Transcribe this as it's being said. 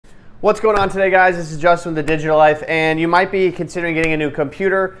What's going on today, guys? This is Justin with The Digital Life, and you might be considering getting a new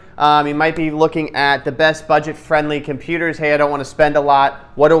computer. You might be looking at the best budget-friendly computers. Hey, I don't want to spend a lot.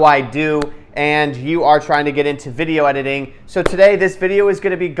 What do I do? And you are trying to get into video editing. So today, this video is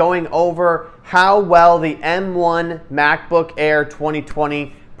going to be going over how well the M1 MacBook Air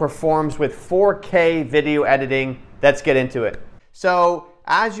 2020 performs with 4K video editing. Let's get into it. So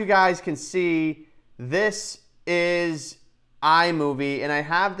as you guys can see, this is Imovie, and I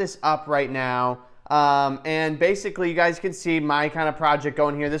have this up right now, and basically you guys can see my kind of project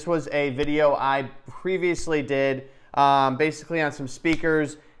going here. This was a video I previously did basically on some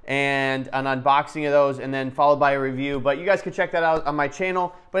speakers and an unboxing of those, and then followed by a review, but you guys can check that out on my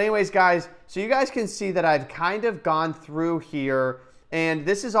channel. But anyways, guys, so you guys can see that I've kind of gone through here, and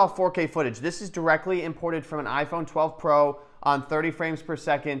this is all 4K footage. This is directly imported from an iPhone 12 Pro on 30 frames per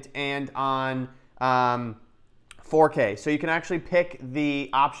second and on 4K. So you can actually pick the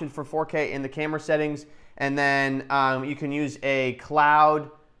option for 4K in the camera settings, and then you can use a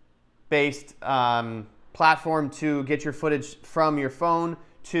cloud-based platform to get your footage from your phone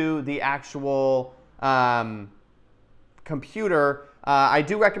to the actual computer. I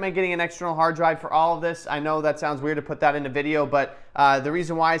do recommend getting an external hard drive for all of this. I know that sounds weird to put that in a video, but the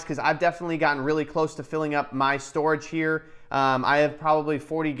reason why is because I've definitely gotten really close to filling up my storage here. I have probably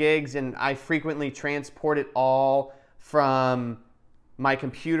 40 gigs, and I frequently transport it all from my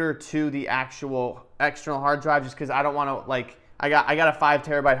computer to the actual external hard drive, just because I don't want to, like, I got a 5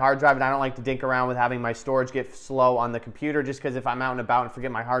 terabyte hard drive, and I don't like to dink around with having my storage get slow on the computer, just because if I'm out and about and forget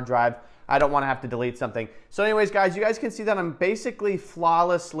my hard drive, I don't want to have to delete something. So anyways, guys, you guys can see that I'm basically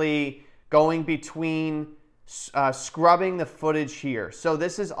flawlessly going between scrubbing the footage here. So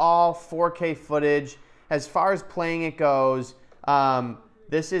this is all 4K footage. As far as playing it goes,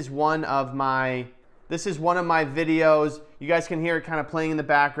 this is one of my videos. You guys can hear it kind of playing in the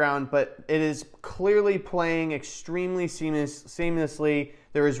background, but it is clearly playing extremely seamlessly.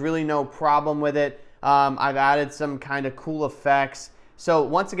 There is really no problem with it. I've added some kind of cool effects. So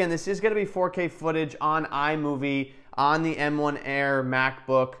once again, this is going to be 4K footage on iMovie on the M1 Air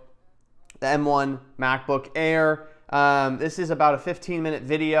MacBook, the M1 MacBook Air. This is about a 15-minute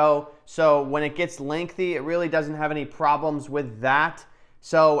video, so when it gets lengthy, it really doesn't have any problems with that.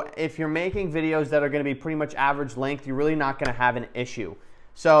 So if you're making videos that are going to be pretty much average length, you're really not going to have an issue.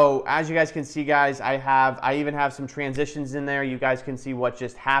 So as you guys can see, guys, I even have some transitions in there. You guys can see what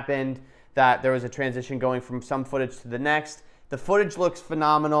just happened, that there was a transition going from some footage to the next. The footage looks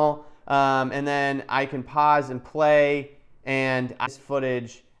phenomenal, and then I can pause and play and this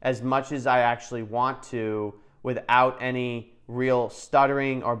footage as much as I actually want to, without any real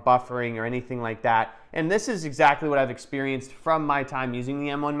stuttering or buffering or anything like that. And this is exactly what I've experienced from my time using the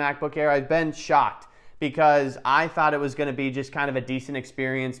M1 MacBook Air. I've been shocked because I thought it was going to be just kind of a decent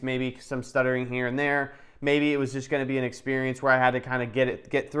experience, maybe some stuttering here and there. Maybe it was just going to be an experience where I had to kind of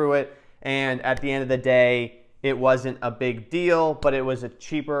get through it. And at the end of the day, it wasn't a big deal, but it was a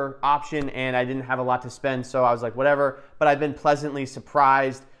cheaper option and I didn't have a lot to spend. So I was like, whatever. But I've been pleasantly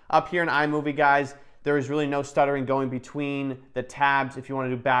surprised. Up here in iMovie, guys, there is really no stuttering going between the tabs if you want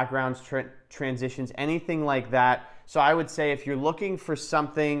to do backgrounds, transitions, anything like that. So I would say if you're looking for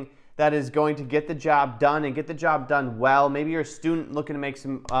something that is going to get the job done and get the job done well, maybe you're a student looking to make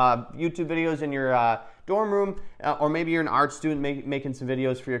some YouTube videos in your dorm room, or maybe you're an art student making some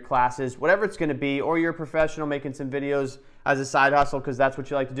videos for your classes, whatever it's going to be, or you're a professional making some videos as a side hustle because that's what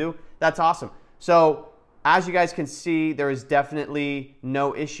you like to do, that's awesome. So as you guys can see, there is definitely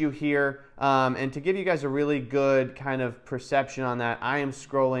no issue here. And to give you guys a really good kind of perception on that, I am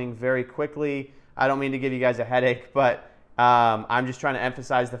scrolling very quickly. I don't mean to give you guys a headache, but I'm just trying to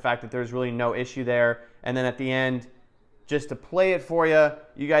emphasize the fact that there's really no issue there. And then at the end, just to play it for you,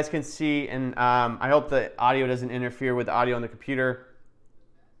 you guys can see, and I hope the audio doesn't interfere with the audio on the computer,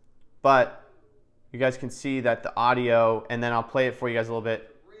 but you guys can see that the audio, and then I'll play it for you guys a little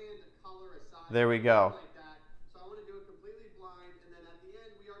bit. There we go.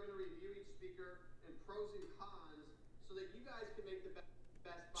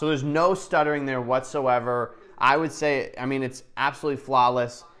 So there's no stuttering there whatsoever. I would say, I mean, it's absolutely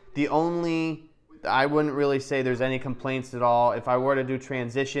flawless. I wouldn't really say there's any complaints at all. If I were to do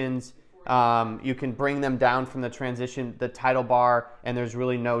transitions, you can bring them down from the title bar, and there's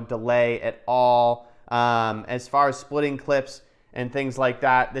really no delay at all. As far as splitting clips and things like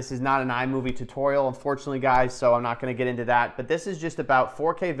that, this is not an iMovie tutorial, unfortunately, guys, so I'm not going to get into that. But this is just about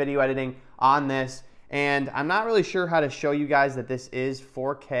 4K video editing on this. And I'm not really sure how to show you guys that this is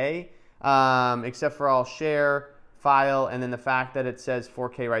 4K, except for I'll share file, and then the fact that it says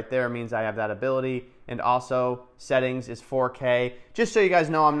 4K right there means I have that ability. And also settings is 4K. Just so you guys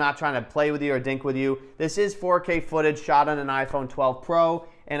know, I'm not trying to play with you or dink with you. This is 4K footage shot on an iPhone 12 Pro,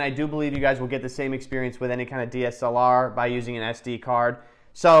 and I do believe you guys will get the same experience with any kind of DSLR by using an SD card.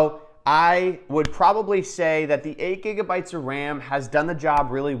 So I would probably say that the 8 gigabytes of RAM has done the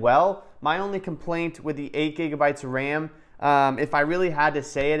job really well. My only complaint with the 8 gigabytes of RAM, if I really had to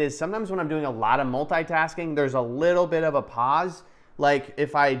say it, is sometimes when I'm doing a lot of multitasking, there's a little bit of a pause. Like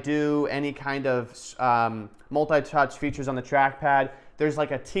if I do any kind of multi-touch features on the trackpad, there's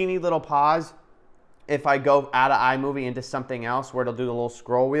like a teeny little pause if I go out of iMovie into something else where it'll do the little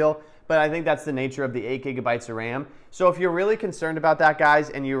scroll wheel. But I think that's the nature of the 8 gigabytes of RAM. So if you're really concerned about that, guys,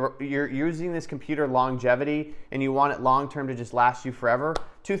 and you're using this computer longevity and you want it long-term to just last you forever,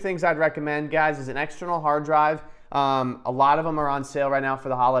 two things I'd recommend, guys, is an external hard drive. A lot of them are on sale right now for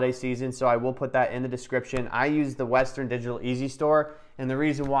the holiday season, so I will put that in the description. I use the Western Digital Easy Store, and the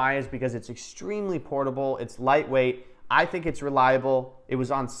reason why is because it's extremely portable, it's lightweight, I think it's reliable. It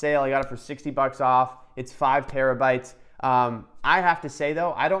was on sale, I got it for 60 bucks off. It's 5 terabytes. I have to say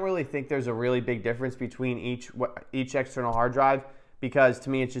though, I don't really think there's a really big difference between each external hard drive, because to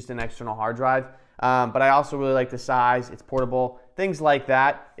me it's just an external hard drive. But I also really like the size, it's portable, things like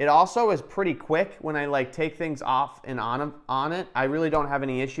that. It also is pretty quick when I like take things off and on it. I really don't have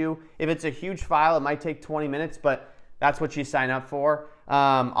any issue. If it's a huge file, it might take 20 minutes, but that's what you sign up for.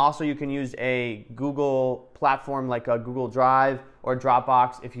 Also, you can use a Google platform like a Google Drive or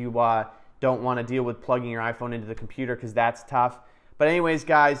Dropbox if you don't want to deal with plugging your iPhone into the computer, because that's tough. But anyways,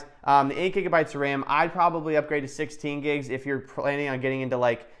 guys, the 8 gigabytes of RAM, I'd probably upgrade to 16 gigs if you're planning on getting into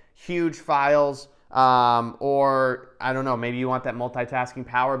like huge files, or I don't know, maybe you want that multitasking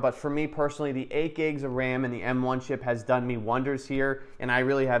power. But for me personally, the 8 gigs of RAM and the M1 chip has done me wonders here, and I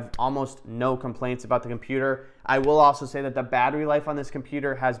really have almost no complaints about the computer. I will also say that the battery life on this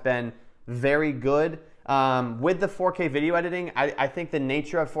computer has been very good. With the 4K video editing, I think the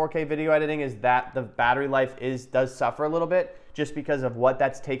nature of 4K video editing is that the battery life does suffer a little bit just because of what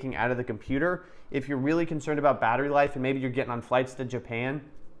that's taking out of the computer. If you're really concerned about battery life and maybe you're getting on flights to Japan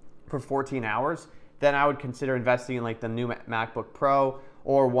for 14 hours, then I would consider investing in like the new MacBook Pro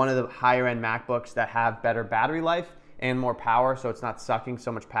or one of the higher end MacBooks that have better battery life and more power, so it's not sucking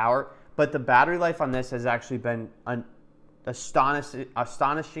so much power. But the battery life on this has actually been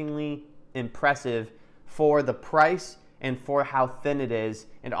astonishingly impressive for the price and for how thin it is,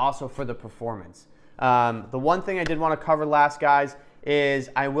 and also for the performance. The one thing I did want to cover last, guys, is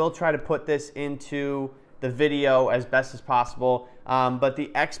I will try to put this into the video as best as possible, but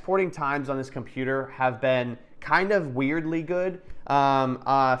the exporting times on this computer have been kind of weirdly good.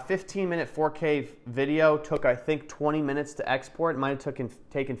 A 15-minute 4K video took, I think, 20 minutes to export. It might have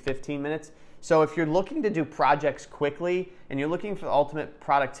taken 15 minutes. So if you're looking to do projects quickly and you're looking for the ultimate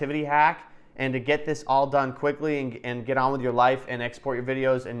productivity hack, and to get this all done quickly and get on with your life and export your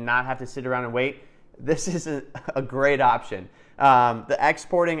videos and not have to sit around and wait, this is a great option. The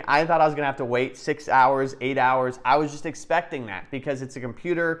exporting, I thought I was gonna have to wait 6 hours, 8 hours. I was just expecting that because it's a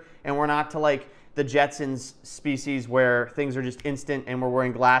computer and we're not to like the Jetsons species where things are just instant and we're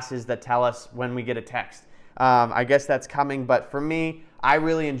wearing glasses that tell us when we get a text. I guess that's coming, but for me, I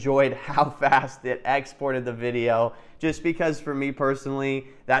really enjoyed how fast it exported the video, just because for me personally,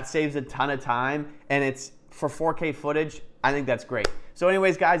 that saves a ton of time, and it's for 4K footage. I think that's great. So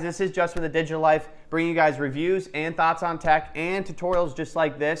anyways, guys, this is just for the Digital Life, bringing you guys reviews and thoughts on tech and tutorials just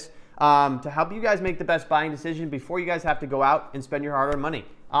like this to help you guys make the best buying decision before you guys have to go out and spend your hard-earned money.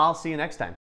 I'll see you next time.